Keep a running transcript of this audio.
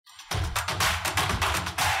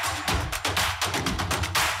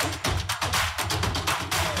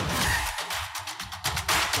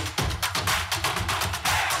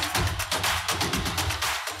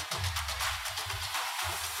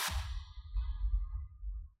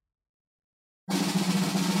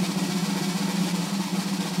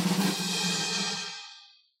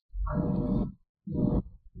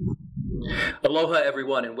Aloha,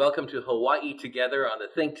 everyone, and welcome to Hawaii Together on the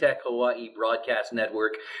Think Tech Hawaii Broadcast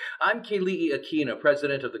Network. I'm Keli'i Akina,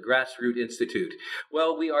 president of the Grassroot Institute.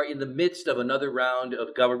 Well, we are in the midst of another round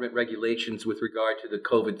of government regulations with regard to the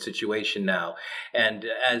COVID situation now. And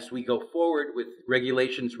as we go forward with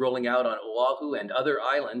regulations rolling out on Oahu and other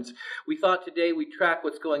islands, we thought today we'd track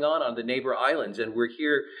what's going on the neighbor islands. And we're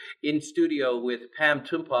here in studio with Pam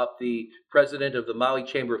Tumpop, the president of the Maui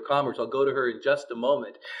Chamber of Commerce. I'll go to her in just a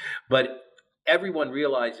moment. But everyone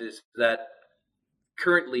realizes that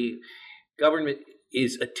currently government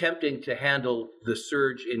is attempting to handle the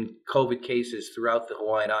surge in COVID cases throughout the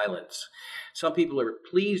Hawaiian Islands. Some people are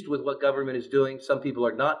pleased with what government is doing. Some people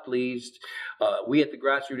are not pleased. We at the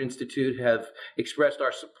Grassroot Institute have expressed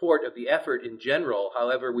our support of the effort in general.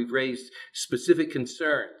 However, we've raised specific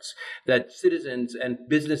concerns that citizens and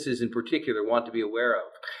businesses in particular want to be aware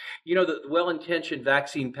of. You know, the well-intentioned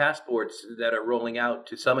vaccine passports that are rolling out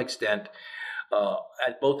to some extent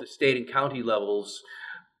at both the state and county levels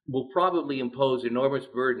will probably impose enormous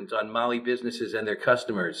burdens on Maui businesses and their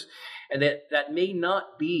customers. And that may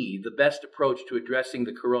not be the best approach to addressing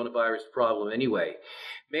the coronavirus problem anyway.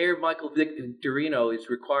 Mayor Michael Victorino is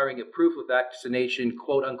requiring a proof of vaccination,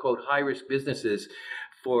 quote unquote, high-risk businesses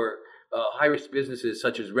for high-risk businesses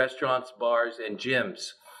such as restaurants, bars, and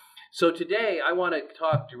gyms. So today, I want to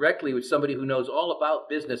talk directly with somebody who knows all about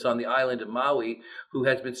business on the island of Maui, who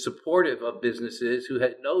has been supportive of businesses, who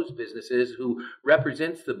knows businesses, who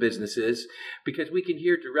represents the businesses, because we can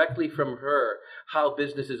hear directly from her how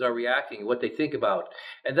businesses are reacting, what they think about.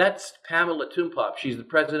 And that's Pamela Tumpop. She's the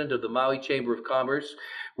president of the Maui Chamber of Commerce.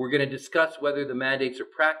 We're going to discuss whether the mandates are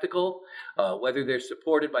practical, whether they're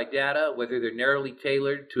supported by data, whether they're narrowly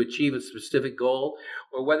tailored to achieve a specific goal,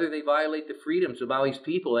 or whether they violate the freedoms of Maui's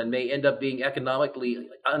people and may end up being economically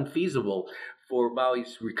unfeasible for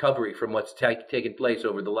Maui's recovery from what's taken place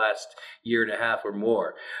over the last year and a half or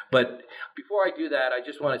more. But before I do that, I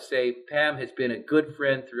just want to say Pam has been a good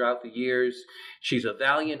friend throughout the years. She's a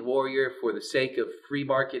valiant warrior for the sake of free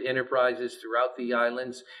market enterprises throughout the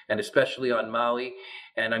islands, and especially on Maui,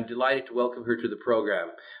 and I'm delighted to welcome her to the program.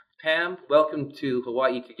 Pam, welcome to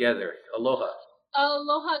Hawaii Together. Aloha.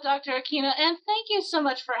 Aloha, Dr. Akina, and thank you so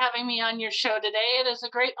much for having me on your show today. It is a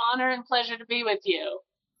great honor and pleasure to be with you.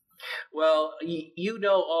 Well, you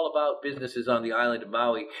know all about businesses on the island of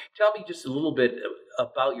Maui. Tell me just a little bit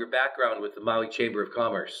about your background with the Maui Chamber of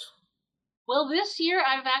Commerce. Well, this year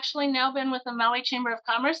I've actually now been with the Maui Chamber of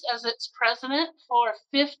Commerce as its president for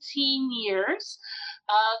 15 years.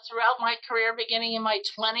 Throughout my career, beginning in my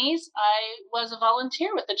 20s, I was a volunteer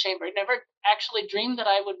with the Chamber. Never actually dreamed that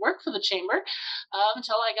I would work for the Chamber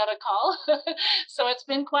until I got a call. So it's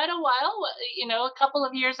been quite a while. You know, a couple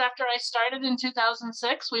of years after I started in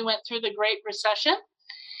 2006, we went through the Great Recession.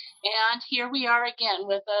 And here we are again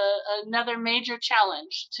with another major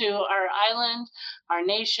challenge to our island, our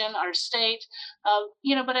nation, our state,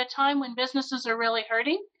 but at a time when businesses are really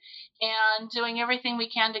hurting, and doing everything we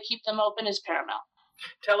can to keep them open is paramount.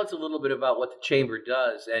 Tell us a little bit about what the Chamber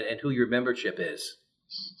does and who your membership is.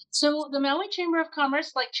 So the Maui Chamber of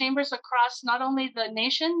Commerce, like chambers across not only the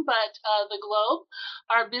nation, but the globe,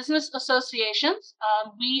 are business associations.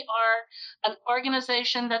 We are an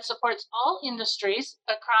organization that supports all industries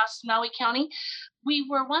across Maui County. We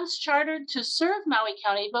were once chartered to serve Maui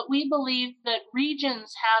County, but we believe that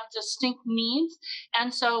regions have distinct needs.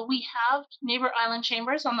 And so we have neighbor island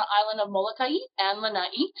chambers on the island of Molokai and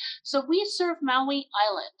Lanai. So we serve Maui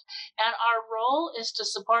Island. And our role is to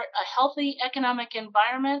support a healthy economic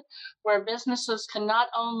environment where businesses can not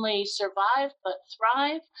only survive, but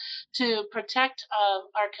thrive, to protect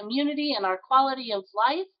our community and our quality of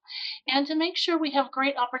life, and to make sure we have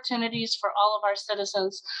great opportunities for all of our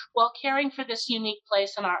citizens while caring for this unique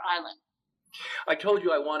place in our island. I told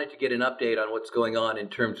you I wanted to get an update on what's going on in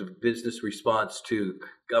terms of business response to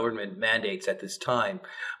government mandates at this time.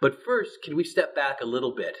 But first, can we step back a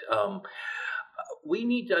little bit? We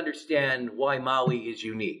need to understand why Maui is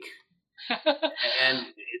unique. And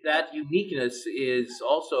that uniqueness is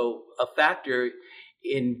also a factor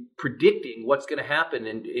in predicting what's going to happen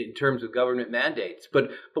in terms of government mandates. But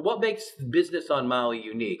what makes business on Maui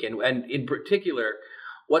unique? And in particular,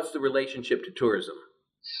 what's the relationship to tourism?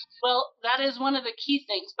 Well, that is one of the key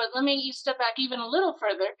things. But let me step back even a little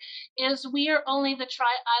further, is we are only the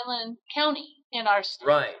tri-island county in our state.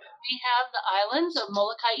 Right. We have the islands of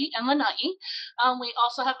Molokai and Lanai. We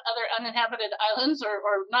also have other uninhabited islands, or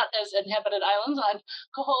not as inhabited islands, on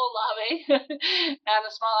Kaho'olawe and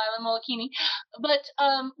a small island, Molokini. But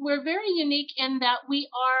we're very unique in that we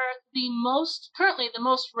are currently the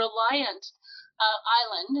most reliant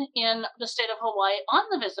island in the state of Hawaii on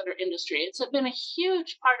the visitor industry. It's been a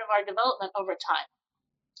huge part of our development over time.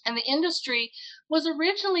 And the industry was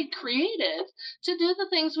originally created to do the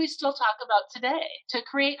things we still talk about today, to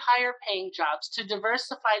create higher paying jobs, to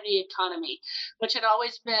diversify the economy, which had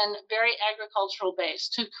always been very agricultural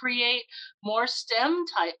based, to create more STEM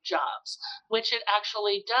type jobs, which it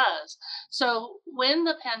actually does. So when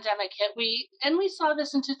the pandemic hit, we saw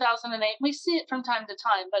this in 2008, we see it from time to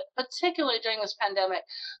time, but particularly during this pandemic,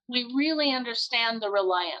 we really understand the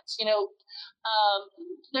reliance.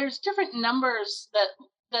 There's different numbers that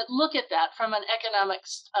look at that from an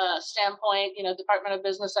economics standpoint. Department of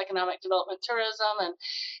Business, Economic Development, Tourism,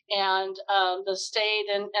 and the state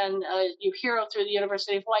and UHERO through the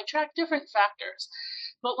University of Hawaii track different factors.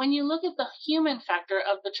 But when you look at the human factor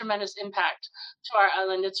of the tremendous impact to our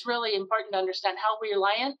island, it's really important to understand how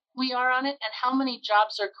reliant we are on it and how many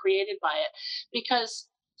jobs are created by it. Because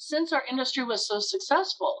since our industry was so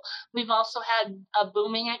successful, we've also had a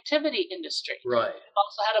booming activity industry. Right. We've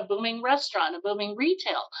also had a booming restaurant, a booming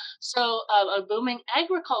retail, so a booming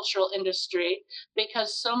agricultural industry,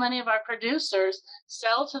 because so many of our producers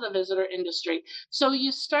sell to the visitor industry. So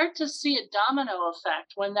you start to see a domino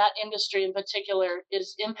effect when that industry in particular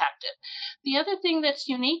is impacted. The other thing that's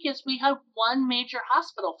unique is we have one major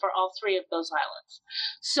hospital for all three of those islands.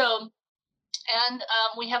 And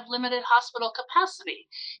we have limited hospital capacity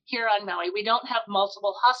here on Maui. We don't have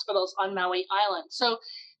multiple hospitals on Maui Island. So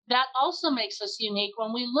that also makes us unique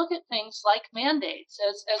when we look at things like mandates.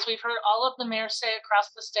 As we've heard all of the mayors say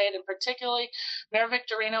across the state, and particularly Mayor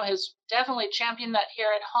Victorino has definitely championed that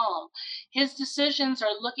here at home. His decisions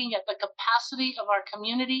are looking at the capacity of our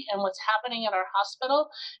community and what's happening at our hospital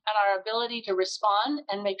and our ability to respond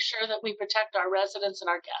and make sure that we protect our residents and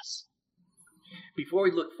our guests. Before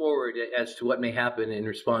we look forward as to what may happen in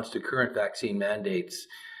response to current vaccine mandates,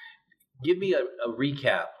 give me a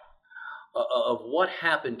recap of what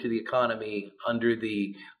happened to the economy under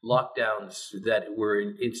the lockdowns that were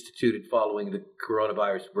instituted following the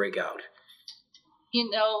coronavirus breakout.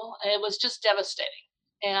 It was just devastating.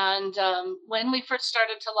 And when we first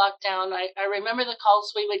started to lock down, I remember the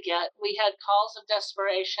calls we would get. We had calls of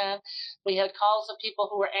desperation. We had calls of people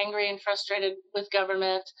who were angry and frustrated with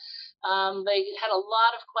government. They had a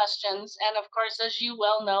lot of questions. And of course, as you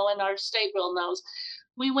well know, and our state well knows,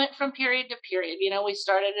 we went from period to period. We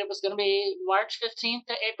started, it was going to be March 15th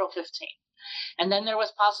to April 15th. And then there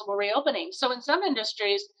was possible reopening. So in some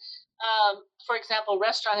industries, for example,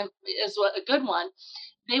 restaurant is a good one,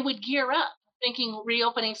 they would gear up thinking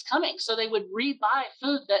reopening's coming. So they would rebuy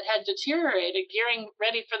food that had deteriorated, gearing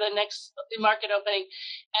ready for the next market opening.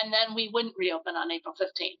 And then we wouldn't reopen on April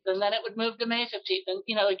 15th. And then it would move to May 15th. And,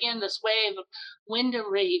 again, this wave of when to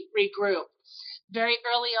regroup. Very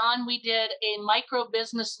early on, we did a micro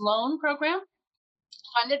business loan program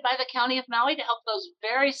funded by the County of Maui to help those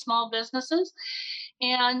very small businesses.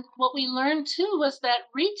 And what we learned too was that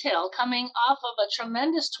retail, coming off of a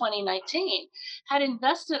tremendous 2019, had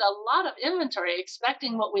invested a lot of inventory,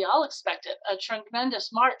 expecting what we all expected, a tremendous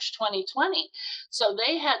March 2020. So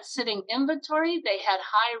they had sitting inventory, they had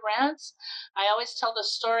high rents. I always tell the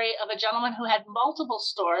story of a gentleman who had multiple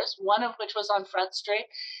stores, one of which was on Front Street,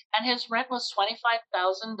 and his rent was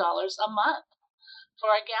 $25,000 a month for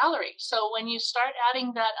a gallery. So when you start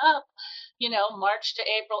adding that up, March to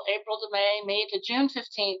April, April to May, May to June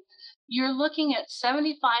 15th, you're looking at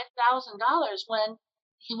 $75,000 when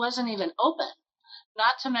he wasn't even open,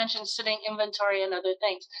 not to mention sitting inventory and other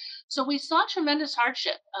things. So we saw tremendous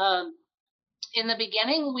hardship. In the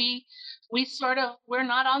beginning, we're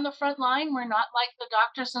not on the front line. We're not like the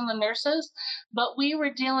doctors and the nurses, but we were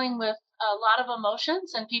dealing with a lot of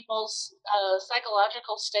emotions and people's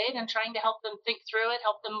psychological state and trying to help them think through it,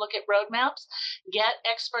 help them look at roadmaps, get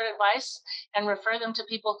expert advice, and refer them to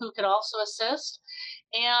people who could also assist.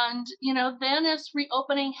 And, then as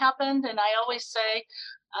reopening happened, and I always say,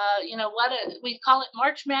 we call it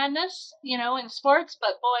March Madness, in sports,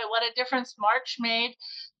 but boy, what a difference March made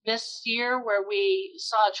this year, where we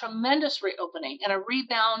saw a tremendous reopening and a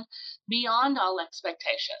rebound beyond all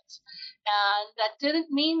expectations. And that didn't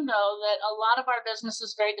mean, though, that a lot of our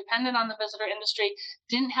businesses very dependent on the visitor industry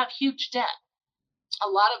didn't have huge debt. A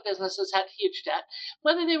lot of businesses had huge debt,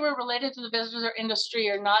 whether they were related to the visitor industry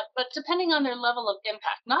or not, but depending on their level of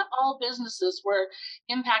impact. Not all businesses were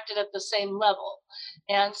impacted at the same level.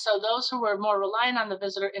 And so those who were more reliant on the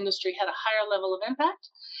visitor industry had a higher level of impact.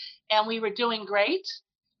 And we were doing great,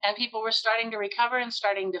 and people were starting to recover and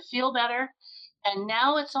starting to feel better. And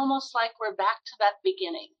now it's almost like we're back to that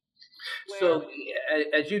beginning. So,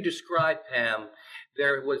 as you described, Pam,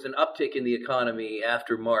 there was an uptick in the economy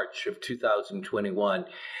after March of 2021.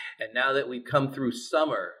 And now that we've come through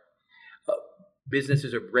summer, uh,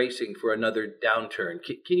 businesses are bracing for another downturn.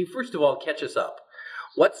 Can you, first of all, catch us up?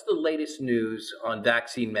 What's the latest news on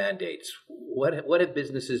vaccine mandates? What have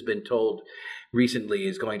businesses been told recently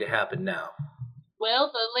is going to happen now?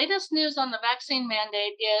 Well, the latest news on the vaccine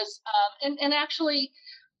mandate is, and actually,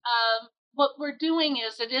 what we're doing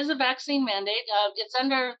is it is a vaccine mandate. It's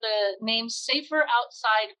under the name Safer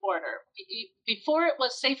Outside Order. Before it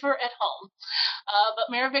was Safer at Home,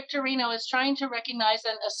 but Mayor Victorino is trying to recognize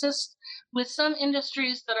and assist with some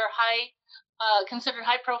industries that are considered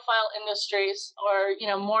high-profile industries,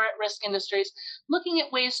 or more at-risk industries, looking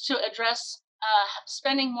at ways to address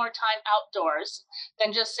spending more time outdoors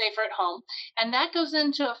than just safer at home, and that goes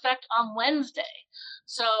into effect on Wednesday.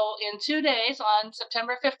 So in 2 days, on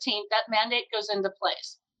September 15th, that mandate goes into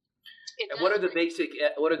place. And what are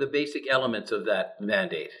the basic elements of that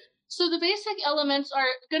mandate? So the basic elements are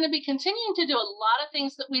going to be continuing to do a lot of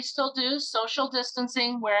things that we still do: social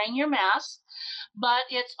distancing, wearing your mask, but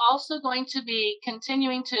it's also going to be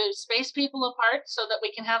continuing to space people apart so that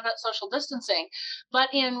we can have that social distancing.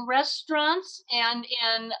 But in restaurants and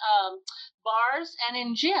in bars and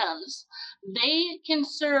in gyms, they can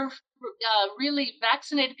serve really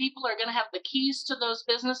vaccinated people are going to have the keys to those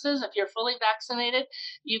businesses. If you're fully vaccinated,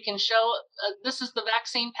 you can show this is the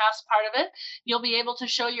vaccine pass part of it. You'll be able to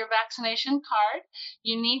show your vaccination card.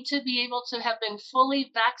 You need to be able to have been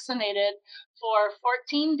fully vaccinated for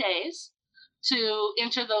 14 days to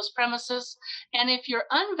enter those premises. And if you're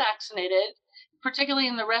unvaccinated, particularly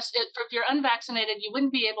in if you're unvaccinated, you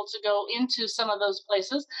wouldn't be able to go into some of those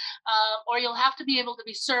places, or you'll have to be able to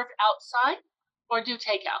be served outside or do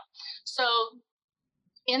takeout. So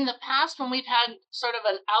in the past, when we've had sort of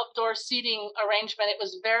an outdoor seating arrangement, it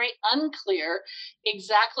was very unclear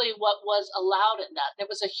exactly what was allowed in that. It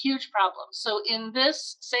was a huge problem. So in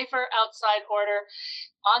this Safer Outside Order,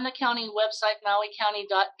 on the county website,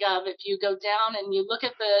 mauicounty.gov, if you go down and you look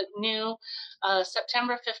at the new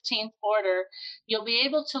September 15th order, you'll be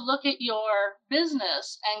able to look at your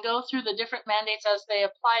business and go through the different mandates as they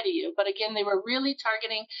apply to you. But again, they were really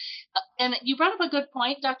targeting, and you brought up a good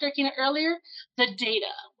point, Dr. Aquino, earlier, the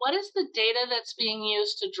data. What is the data that's being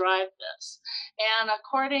used to drive this? And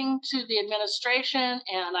according to the administration,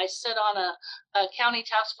 and I sit on a county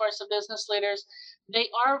task force of business leaders, they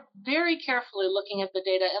are very carefully looking at the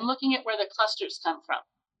data and looking at where the clusters come from.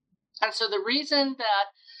 And so the reason that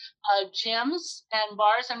gyms and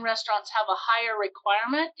bars and restaurants have a higher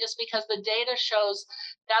requirement is because the data shows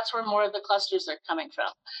that's where more of the clusters are coming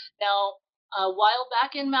from. Now, a while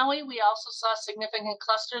back in Maui, we also saw significant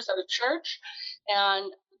clusters at a church,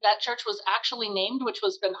 and that church was actually named, which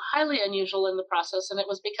was been highly unusual in the process. And it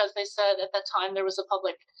was because they said at that time there was a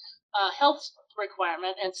public health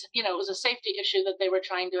requirement, and it was a safety issue that they were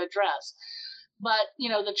trying to address. But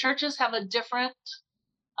the churches have a different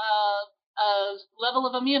level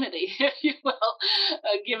of immunity, if you will,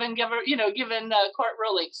 given court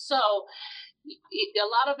rulings. So a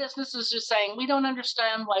lot of businesses are saying we don't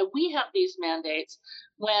understand why we have these mandates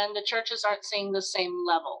when the churches aren't seeing the same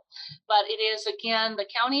level. But it is, again, the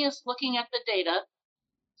county is looking at the data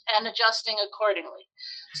and adjusting accordingly.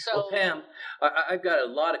 So, well, Pam, I've got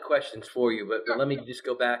a lot of questions for you, but let me just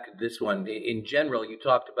go back to this one. In general, you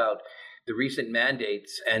talked about the recent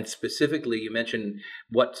mandates, and specifically you mentioned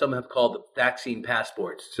what some have called the vaccine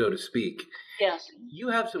passports, so to speak. Yes. You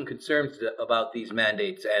have some concerns about these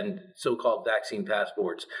mandates and so-called vaccine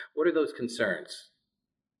passports. What are those concerns?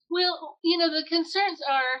 Well, the concerns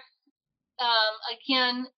are,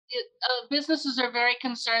 again, businesses are very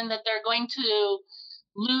concerned that they're going to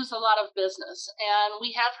lose a lot of business. And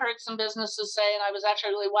we have heard some businesses say, and I was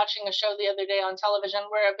actually watching a show the other day on television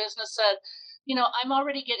where a business said, I'm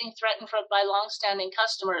already getting threatened by longstanding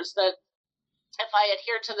customers that if I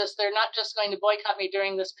adhere to this, they're not just going to boycott me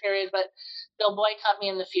during this period, but they'll boycott me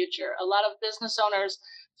in the future. A lot of business owners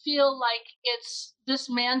feel like this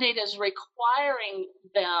mandate is requiring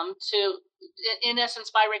them to, in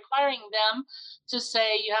essence, by requiring them to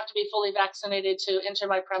say you have to be fully vaccinated to enter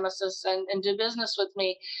my premises and do business with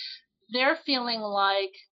me. They're feeling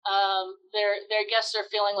like their guests are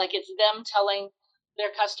feeling like it's them telling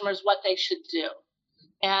their customers what they should do.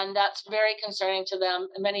 And that's very concerning to them.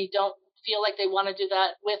 Many don't feel like they want to do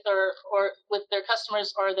that with or with their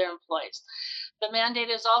customers or their employees. The mandate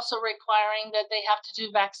is also requiring that they have to do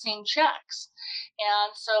vaccine checks.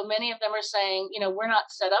 And so many of them are saying, we're not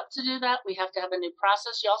set up to do that. We have to have a new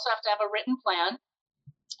process. You also have to have a written plan.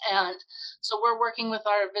 And so we're working with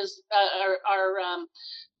our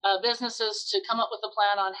businesses to come up with a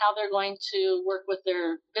plan on how they're going to work with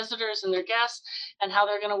their visitors and their guests and how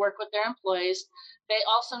they're going to work with their employees. They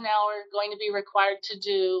also now are going to be required to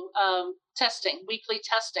do testing, weekly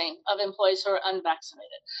testing of employees who are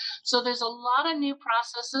unvaccinated. So there's a lot of new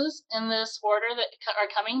processes in this order that are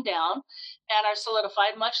coming down and are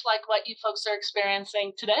solidified, much like what you folks are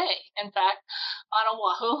experiencing today, in fact, on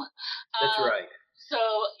Oahu. That's right. So,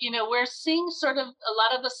 we're seeing sort of a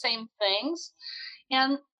lot of the same things.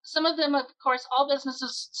 And some of them, of course, all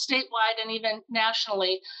businesses statewide and even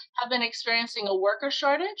nationally have been experiencing a worker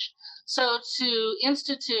shortage. So to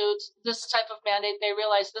institute this type of mandate, they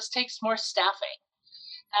realize this takes more staffing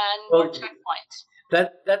and more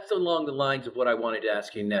checkpoints. That's along the lines of what I wanted to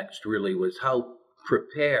ask you next, really, was how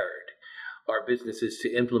prepared are businesses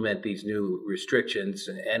to implement these new restrictions?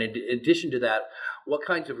 And in addition to that, what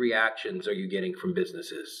kinds of reactions are you getting from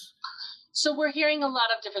businesses? So we're hearing a lot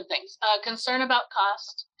of different things. Concern about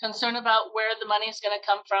cost, concern about where the money is going to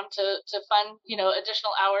come from to fund,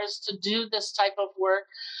 additional hours to do this type of work.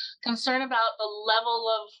 Concern about the level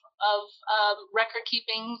of record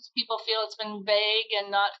keeping. People feel it's been vague and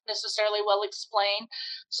not necessarily well explained.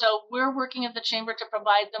 So we're working at the Chamber to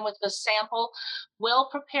provide them with the sample, well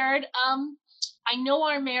prepared. I know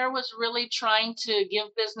our mayor was really trying to give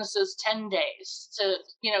businesses 10 days to,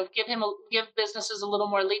 give businesses a little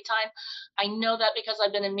more lead time. I know that because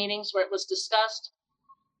I've been in meetings where it was discussed,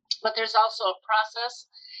 but there's also a process,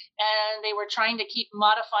 and they were trying to keep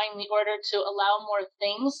modifying the order to allow more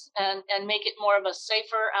things and make it more of a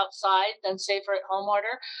safer outside than safer at home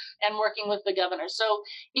order, and working with the governor. So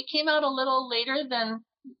it came out a little later than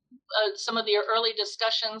some of the early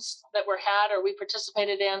discussions that were had or we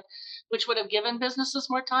participated in, which would have given businesses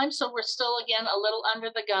more time. So we're still, again, a little under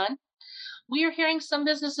the gun. We are hearing some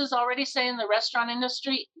businesses already say in the restaurant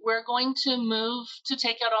industry, we're going to move to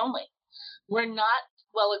takeout only. We're not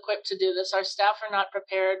well equipped to do this. Our staff are not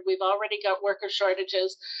prepared. We've already got worker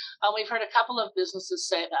shortages. We've heard a couple of businesses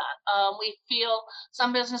say that.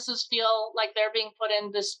 Some businesses feel like they're being put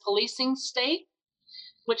in this policing state,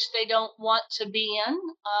 which they don't want to be in.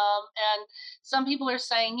 And some people are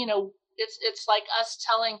saying, it's like us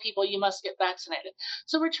telling people you must get vaccinated.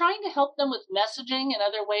 So we're trying to help them with messaging and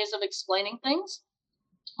other ways of explaining things.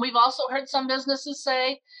 We've also heard some businesses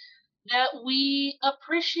say that we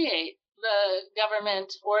appreciate the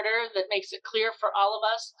government order that makes it clear for all of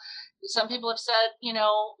us. Some people have said,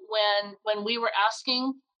 when we were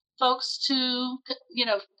asking folks to,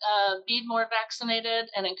 be more vaccinated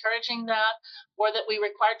and encouraging that, or that we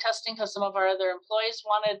required testing because some of our other employees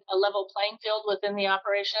wanted a level playing field within the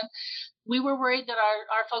operation, we were worried that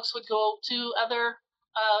our folks would go to other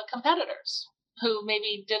competitors who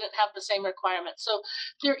maybe didn't have the same requirements. So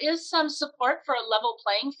there is some support for a level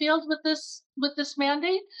playing field with this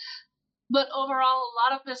mandate. But overall, a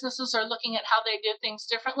lot of businesses are looking at how they do things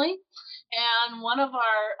differently. And one of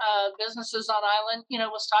our businesses on island,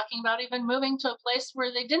 was talking about even moving to a place where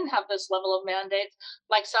they didn't have this level of mandates,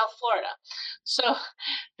 like South Florida. So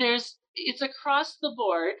it's across the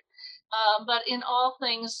board. But in all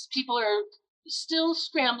things, people are still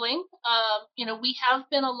scrambling. We have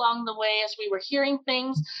been along the way as we were hearing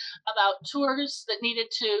things about tours that needed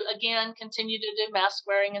to, again, continue to do mask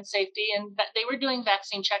wearing and safety. And they were doing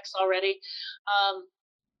vaccine checks already,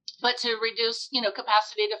 but to reduce,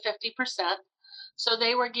 capacity to 50%. So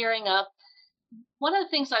they were gearing up. One of the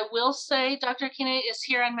things I will say, Dr. Akina, is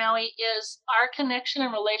here on Maui is our connection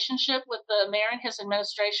and relationship with the mayor and his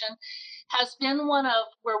administration has been one of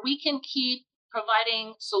where we can keep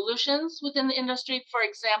providing solutions within the industry. For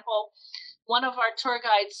example, one of our tour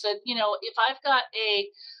guides said, if I've got a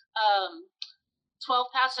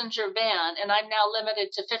 12-passenger van and I'm now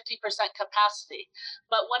limited to 50% capacity,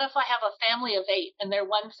 but what if I have a family of 8 and they're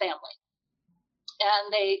one family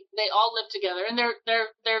and they all live together and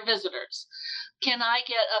they're visitors? Can I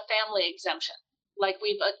get a family exemption? Like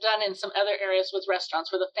we've done in some other areas with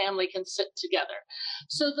restaurants where the family can sit together.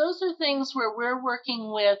 So those are things where we're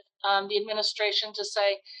working with the administration to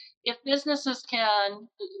say, if businesses can,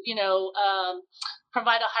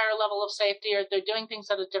 provide a higher level of safety, or they're doing things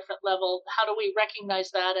at a different level, how do we recognize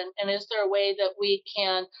that? And is there a way that we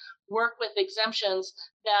can work with exemptions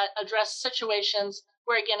that address situations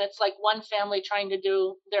where, again, it's like one family trying to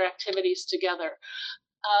do their activities together?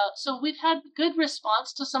 So we've had good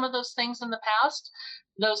response to some of those things in the past.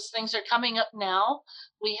 Those things are coming up now.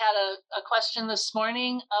 We had a question this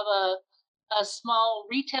morning of a small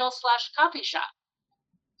retail / coffee shop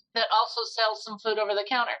that also sells some food over the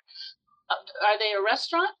counter. Are they a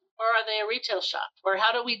restaurant or are they a retail shop? Or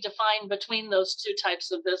how do we define between those two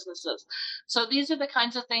types of businesses? So these are the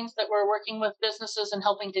kinds of things that we're working with businesses and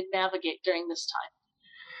helping to navigate during this time.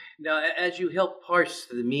 Now, as you help parse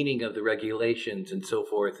the meaning of the regulations and so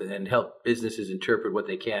forth, and help businesses interpret what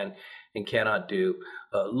they can and cannot do,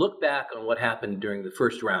 look back on what happened during the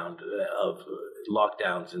first round of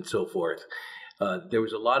lockdowns and so forth. There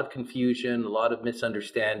was a lot of confusion, a lot of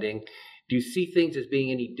misunderstanding. Do you see things as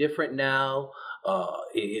being any different now?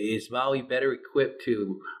 Is Maui better equipped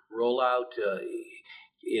to roll out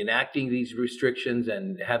enacting these restrictions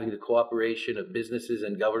and having the cooperation of businesses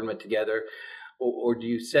and government together? Or do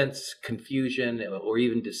you sense confusion or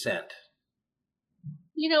even dissent?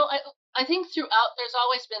 I think throughout there's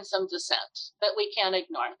always been some dissent that we can't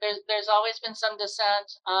ignore. There's always been some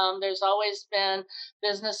dissent. There's always been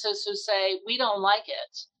businesses who say we don't like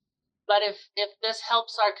it, but if this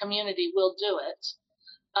helps our community, we'll do it.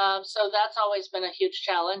 So that's always been a huge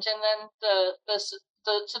challenge. And then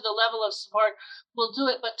to the level of support, we'll do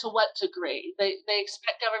it, but to what degree? They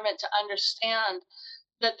expect government to understand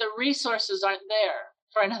that the resources aren't there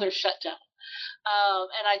for another shutdown.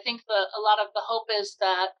 And I think a lot of the hope is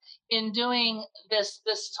that in doing this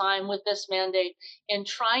time with this mandate, in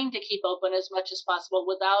trying to keep open as much as possible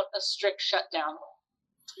without a strict shutdown,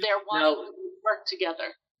 they're wanting to work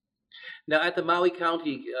together. Now, at the Maui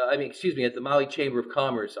at the Maui Chamber of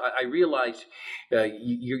Commerce, I realize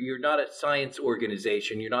you're not a science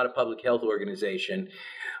organization, you're not a public health organization,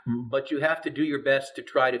 but you have to do your best to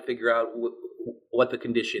try to figure out what the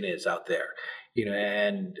condition is out there,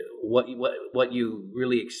 and what you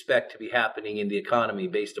really expect to be happening in the economy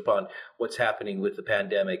based upon what's happening with the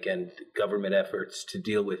pandemic and government efforts to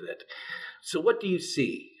deal with it. So, what do you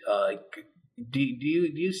see? Do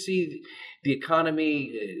you see the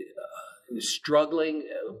economy struggling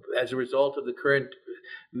as a result of the current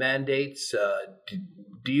mandates?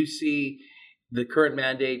 Do you see the current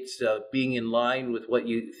mandates being in line with what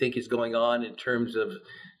you think is going on in terms of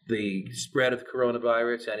the spread of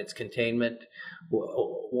coronavirus and its containment?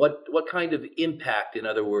 What kind of impact, in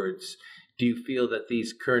other words, do you feel that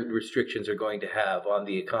these current restrictions are going to have on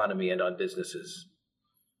the economy and on businesses?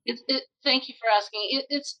 Thank you for asking.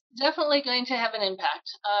 It's definitely going to have an impact.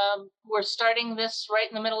 We're starting this right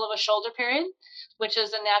in the middle of a shoulder period, which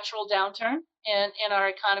is a natural downturn in our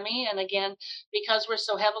economy. And again, because we're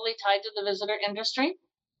so heavily tied to the visitor industry.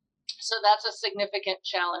 So that's a significant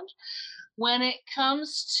challenge. When it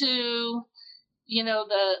comes to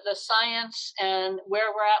the science and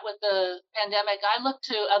where we're at with the pandemic, I look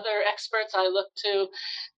to other experts. I look to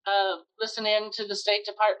listen in to the State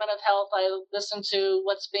Department of Health. I listen to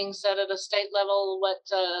what's being said at a state level, what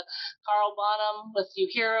Carl Bonham with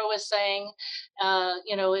UHERO is saying,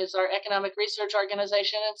 is our economic research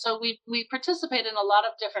organization. And so we participate in a lot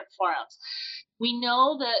of different forums. We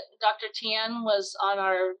know that Dr. Tien was on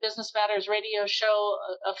our Business Matters radio show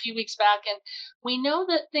a few weeks back, and we know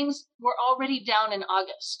that things were already down in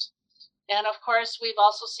August. And of course, we've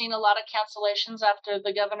also seen a lot of cancellations after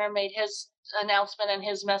the governor made his announcement and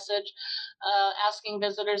his message asking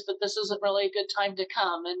visitors that this isn't really a good time to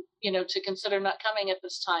come and, to consider not coming at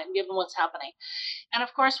this time, given what's happening. And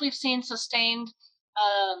of course, we've seen sustained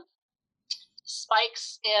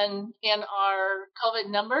spikes in our COVID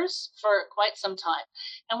numbers for quite some time.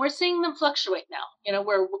 And we're seeing them fluctuate now.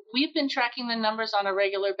 We've been tracking the numbers on a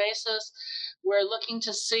regular basis. We're looking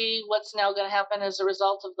to see what's now going to happen as a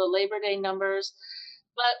result of the Labor Day numbers.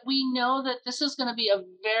 But we know that this is going to be a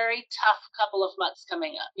very tough couple of months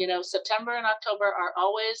coming up. September and October are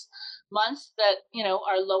always months that,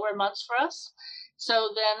 are lower months for us. So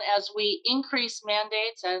then as we increase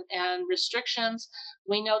mandates and restrictions,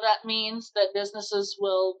 we know that means that businesses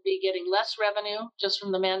will be getting less revenue just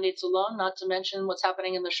from the mandates alone, not to mention what's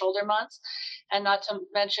happening in the shoulder months, and not to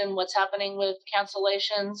mention what's happening with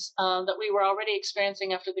cancellations that we were already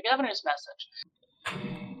experiencing after the governor's message.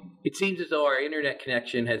 It seems as though our internet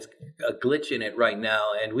connection has a glitch in it right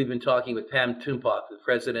now, and we've been talking with Pam Tumpach, the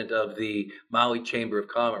president of the Maui Chamber of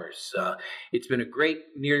Commerce. It's been a great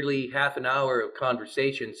nearly half an hour of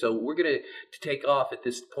conversation, so we're going to take off at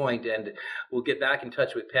this point, and we'll get back in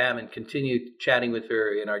touch with Pam and continue chatting with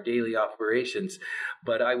her in our daily operations.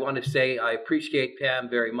 But I want to say I appreciate Pam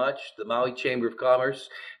very much, the Maui Chamber of Commerce.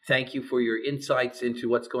 Thank you for your insights into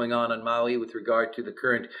what's going on Maui with regard to the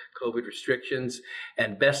current COVID restrictions,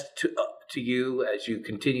 and best to you as you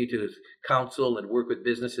continue to counsel and work with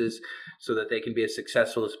businesses so that they can be as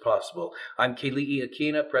successful as possible. I'm Keli'i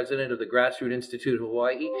Akina, president of the Grassroots Institute of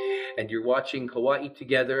Hawaii, and you're watching Hawaii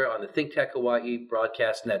Together on the Think Tech Hawaii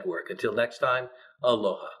Broadcast Network. Until next time,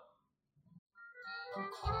 aloha.